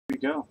we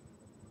go.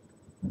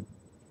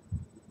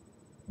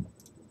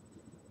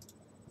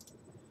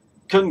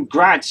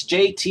 Congrats,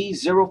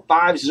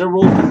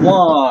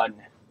 Jt0501.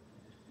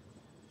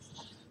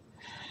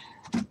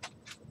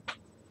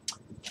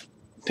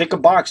 Pick a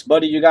box,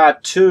 buddy. You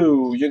got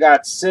 2, you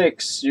got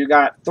 6, you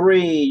got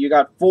 3, you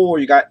got 4,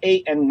 you got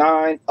 8 and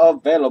 9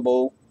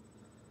 available.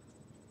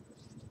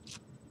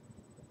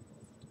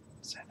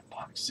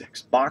 Box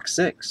 6. Box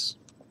 6.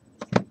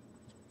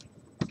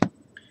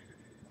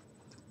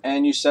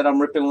 And you said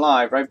I'm ripping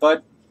live, right,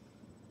 bud?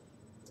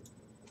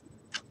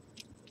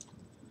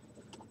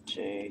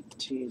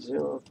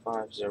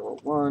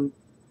 Jt0501.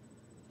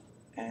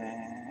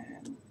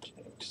 And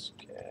just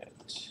get.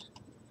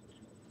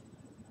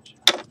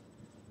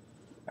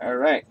 All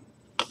right.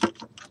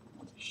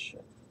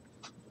 Shit.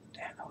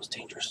 Damn, that was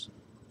dangerous.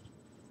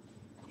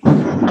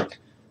 All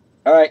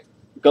right.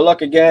 Good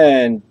luck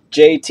again.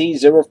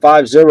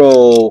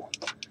 Jt050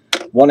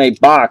 won a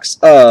box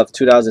of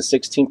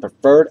 2016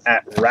 Preferred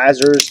at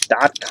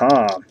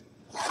Razzers.com.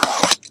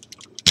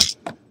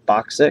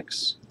 Box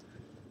 6.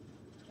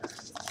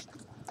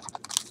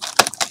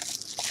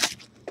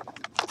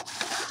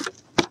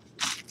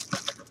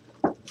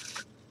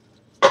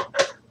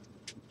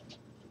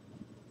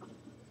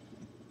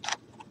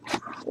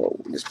 Whoa,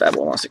 this bad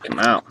boy wants to come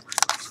out.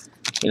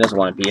 He doesn't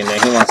want to be in there.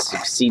 He wants to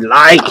see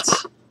light.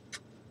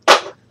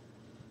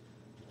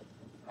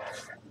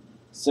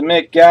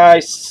 Submit,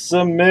 guys.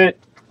 Submit.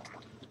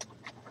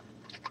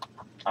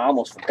 I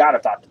almost forgot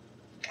about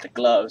the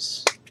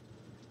gloves.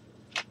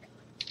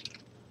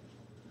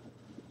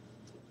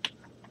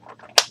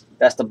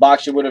 That's the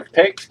box you would have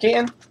picked,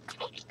 Keaton?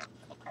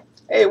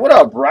 Hey, what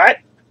up,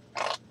 Brat?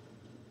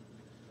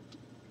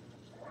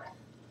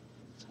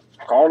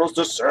 Carlos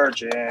the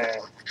Surgeon.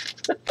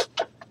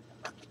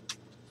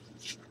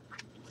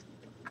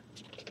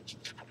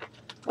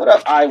 What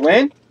up, I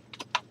win?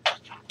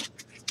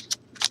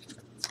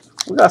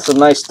 We got some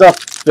nice stuff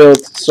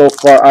filled so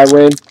far, I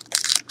win.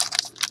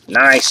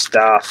 Nice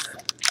stuff.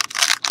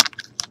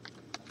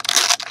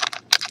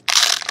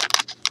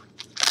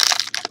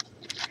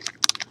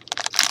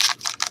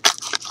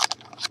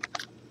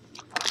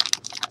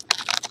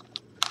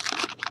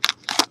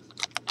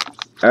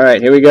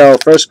 Alright, here we go.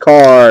 First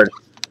card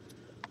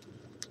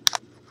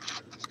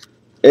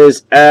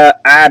is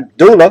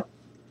Abdullah,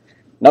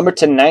 number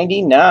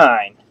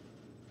 /99.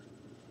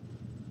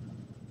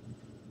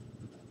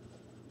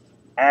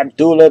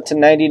 Abdullah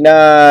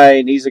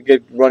 /99. He's a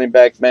good running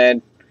back,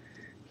 man.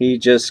 He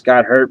just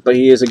got hurt, but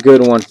he is a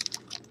good one.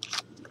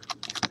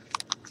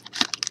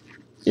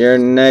 Your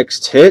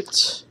next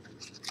hit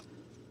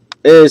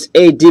is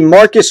a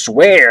DeMarcus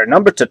Ware,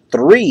 number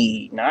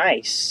 /3.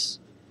 Nice.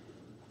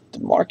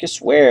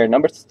 DeMarcus Ware,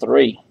 number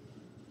 /3.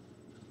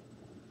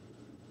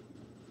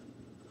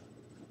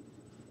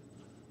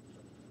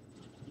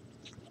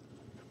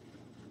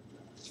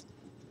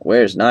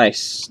 Ware's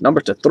nice.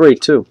 Number /3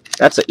 too.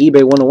 That's an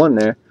eBay 101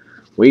 there.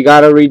 We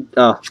got a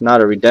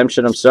not a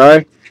redemption, I'm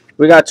sorry.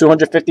 We got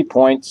 250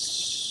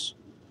 points.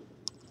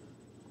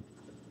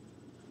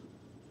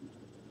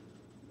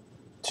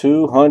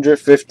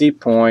 250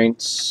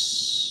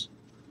 points.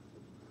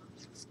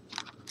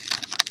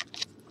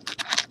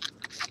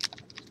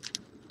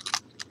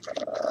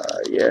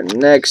 Your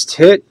next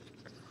hit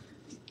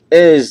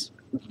is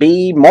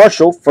B.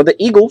 Marshall for the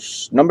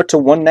Eagles, number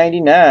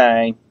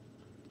 /199.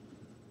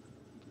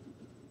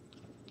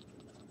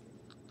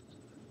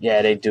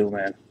 Yeah, they do,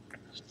 man.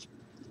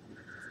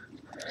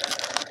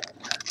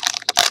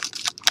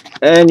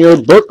 And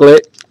your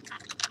booklet,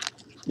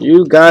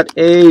 you got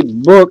a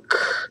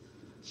book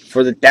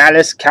for the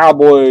Dallas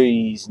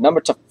Cowboys, number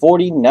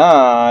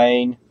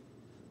 /49.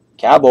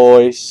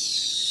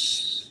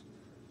 Cowboys.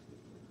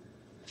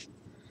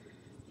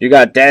 You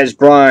got Dez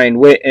Bryant,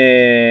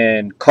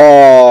 Witten,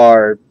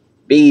 Carr,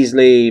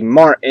 Beasley,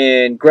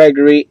 Martin,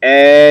 Gregory,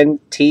 and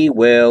T.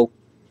 Will.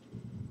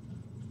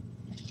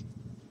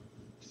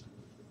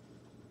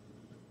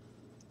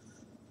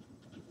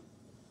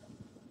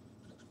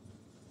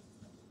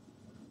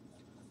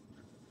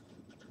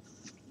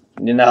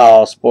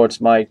 No, Sports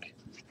Mike.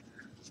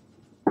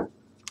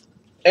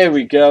 There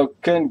we go.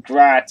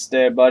 Congrats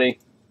there, buddy.